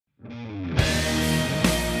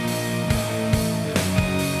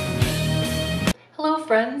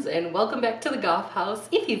friends, and welcome back to the Gough House.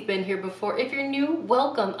 If you've been here before, if you're new,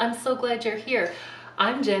 welcome. I'm so glad you're here.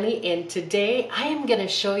 I'm Jenny, and today I am going to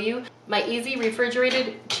show you my easy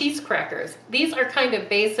refrigerated cheese crackers. These are kind of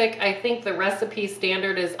basic. I think the recipe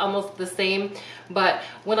standard is almost the same, but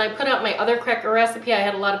when I put out my other cracker recipe, I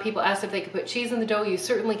had a lot of people ask if they could put cheese in the dough. You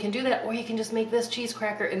certainly can do that, or you can just make this cheese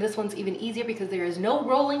cracker, and this one's even easier because there is no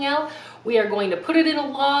rolling out. We are going to put it in a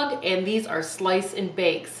log, and these are slice and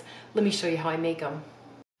bakes. Let me show you how I make them.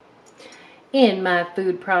 In my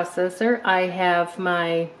food processor, I have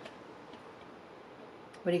my,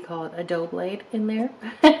 what do you call it, a dough blade in there.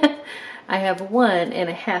 I have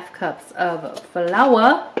 1.5 cups of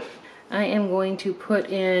flour. I am going to put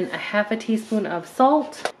in a ½ teaspoon of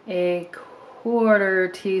salt, a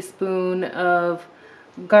 1/4 teaspoon of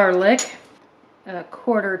garlic, a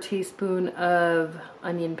 1/4 teaspoon of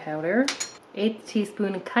onion powder, 1/8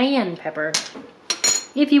 teaspoon cayenne pepper.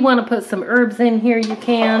 If you want to put some herbs in here, you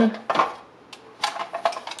can.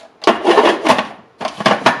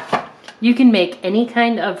 You can make any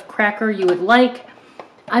kind of cracker you would like.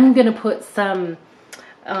 I'm going to put some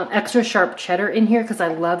extra sharp cheddar in here because I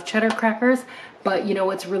love cheddar crackers. But you know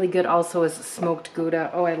what's really good also is smoked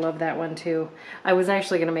Gouda. Oh, I love that one too. I was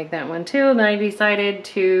actually going to make that one too, and then I decided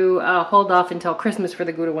to hold off until Christmas for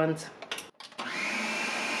the Gouda ones.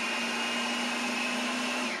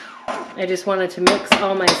 I just wanted to mix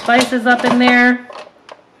all my spices up in there.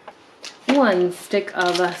 1 stick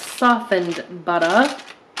of softened butter.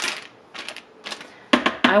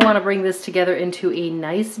 I want to bring this together into a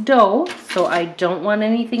nice dough, so I don't want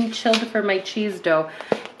anything chilled for my cheese dough.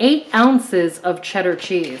 8 ounces of cheddar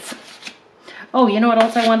cheese. Oh, you know what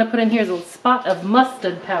else I want to put in here is a spot of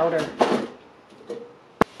mustard powder.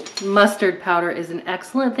 Mustard powder is an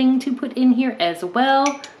excellent thing to put in here as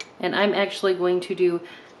well, and I'm actually going to do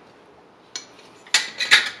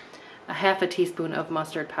a ½ teaspoon of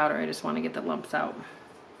mustard powder. I just want to get the lumps out.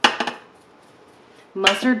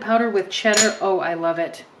 Mustard powder with cheddar, oh, I love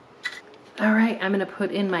it. All right, I'm gonna put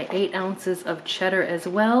in my 8 ounces of cheddar as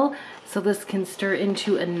well, so this can stir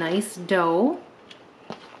into a nice dough.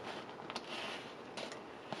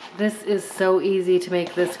 This is so easy to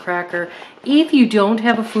make this cracker. If you don't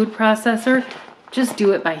have a food processor, just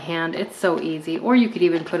do it by hand. It's so easy, or you could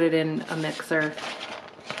even put it in a mixer.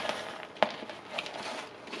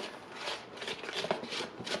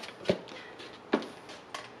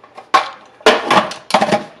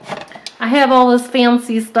 I have all this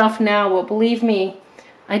fancy stuff now, but believe me,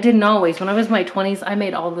 I didn't always. When I was in my 20s, I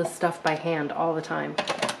made all this stuff by hand all the time.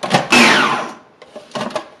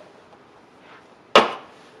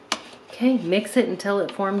 Okay, mix it until it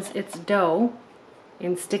forms its dough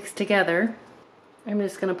and sticks together. I'm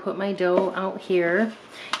just going to put my dough out here.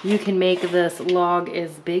 You can make this log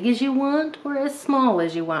as big as you want or as small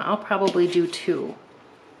as you want. I'll probably do 2.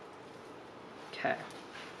 Okay.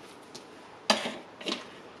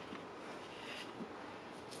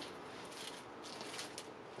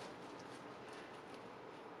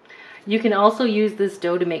 You can also use this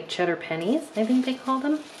dough to make cheddar pennies, I think they call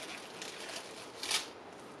them.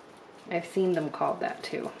 I've seen them called that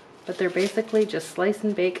too. But they're basically just slice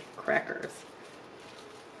and bake crackers.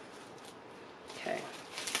 Okay.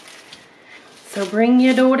 So bring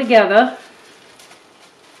your dough together.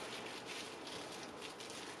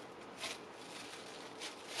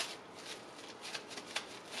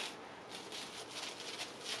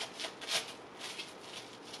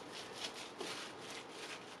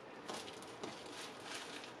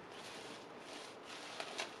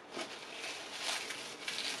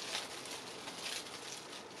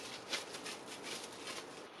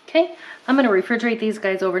 Okay, I'm going to refrigerate these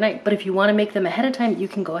guys overnight, but if you want to make them ahead of time, you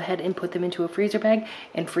can go ahead and put them into a freezer bag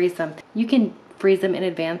and freeze them. You can freeze them in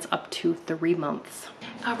advance up to 3 months.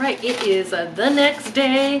 All right, it is the next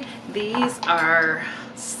day. These are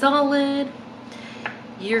solid.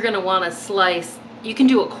 You're going to want to slice. You can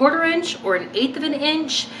do a 1/4 inch or an 1/8 of an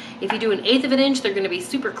inch. If you do an 1/8 of an inch, they're going to be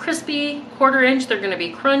super crispy. 1/4 inch, they're going to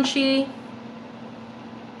be crunchy.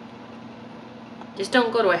 Just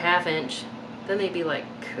don't go to a ½ inch. Then they'd be like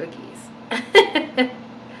cookies.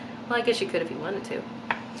 Well, I guess you could if you wanted to.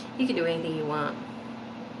 You can do anything you want.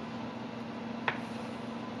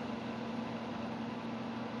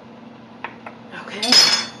 Okay.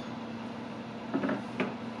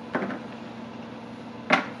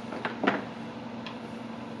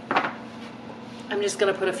 I'm just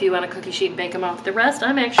going to put a few on a cookie sheet and bake them off. The rest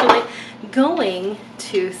I'm actually going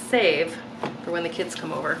to save for when the kids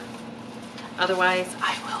come over. Otherwise,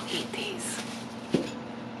 I will eat these.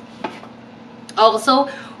 Also,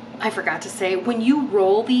 I forgot to say, when you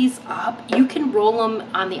roll these up, you can roll them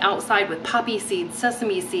on the outside with poppy seeds,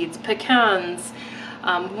 sesame seeds, pecans,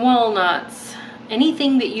 walnuts,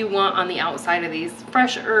 anything that you want on the outside of these.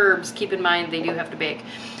 Fresh herbs, keep in mind they do have to bake.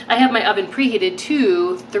 I have my oven preheated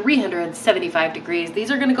to 375 degrees.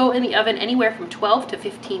 These are gonna go in the oven anywhere from 12 to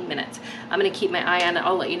 15 minutes. I'm gonna keep my eye on it.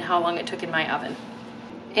 I'll let you know how long it took in my oven.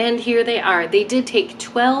 And here they are. They did take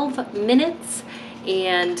 12 minutes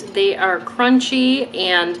and they are crunchy.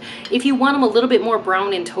 And if you want them a little bit more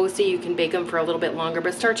brown and toasty, you can bake them for a little bit longer,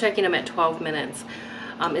 but start checking them at 12 minutes,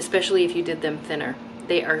 especially if you did them thinner.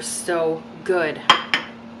 They are so good.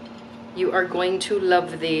 You are going to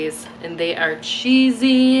love these, and they are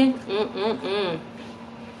cheesy.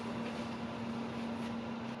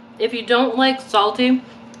 If you don't like salty,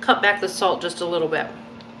 cut back the salt just a little bit.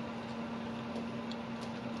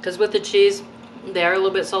 Because with the cheese, they are a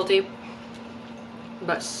little bit salty,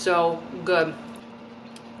 but so good.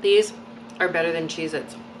 These are better than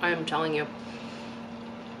Cheez-Its, I am telling you.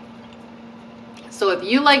 So if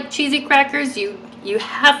you like cheesy crackers, you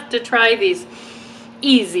have to try these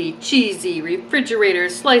easy, cheesy, refrigerator,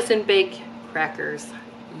 slice and bake crackers.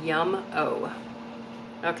 Yum-o.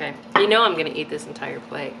 Okay, you know I'm gonna eat this entire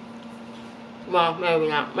plate. Well, maybe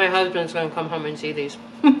not. My husband's gonna come home and see these.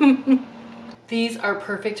 These are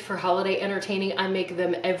perfect for holiday entertaining. I make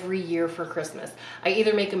them every year for Christmas. I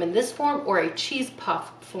either make them in this form or a cheese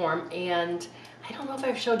puff form, and I don't know if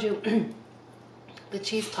I've showed you the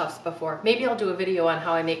cheese puffs before. Maybe I'll do a video on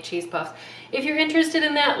how I make cheese puffs. If you're interested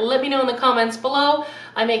in that, let me know in the comments below.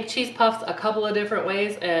 I make cheese puffs a couple of different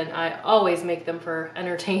ways, and I always make them for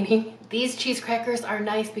entertaining. These cheese crackers are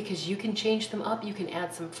nice because you can change them up. You can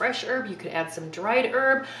add some fresh herb, you can add some dried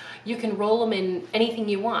herb, you can roll them in anything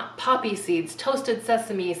you want. Poppy seeds, toasted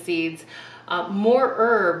sesame seeds, more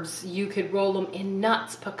herbs. You could roll them in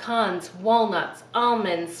nuts, pecans, walnuts,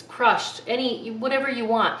 almonds, crushed, whatever you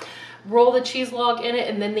want. Roll the cheese log in it,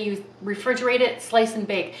 and then you refrigerate it, slice and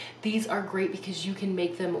bake. These are great because you can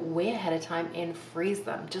make them way ahead of time and freeze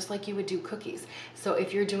them, just like you would do cookies. So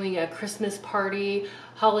if you're doing a Christmas party,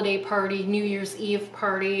 holiday party, New Year's Eve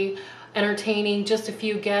party, entertaining just a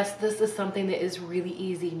few guests, this is something that is really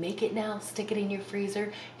easy. Make it now, stick it in your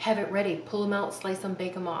freezer, have it ready, pull them out, slice them,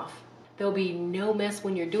 bake them off. There'll be no mess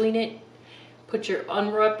when you're doing it.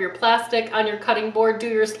 Unwrap your plastic on your cutting board, do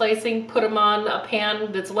your slicing, put them on a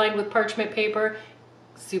pan that's lined with parchment paper.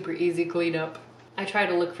 Super easy cleanup. I try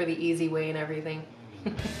to look for the easy way in everything.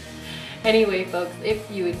 Anyway, folks, if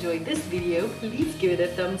you enjoyed this video, please give it a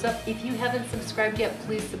thumbs up. If you haven't subscribed yet,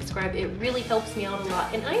 please subscribe. It really helps me out a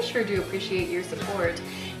lot, and I sure do appreciate your support.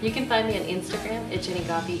 You can find me on Instagram at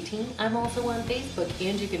jenijgough18. I'm also on Facebook,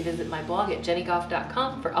 and you can visit my blog at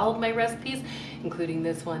jenijgough.com for all of my recipes, including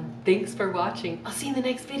this one. Thanks for watching. I'll see you in the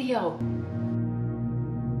next video.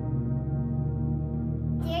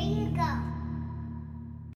 There you go.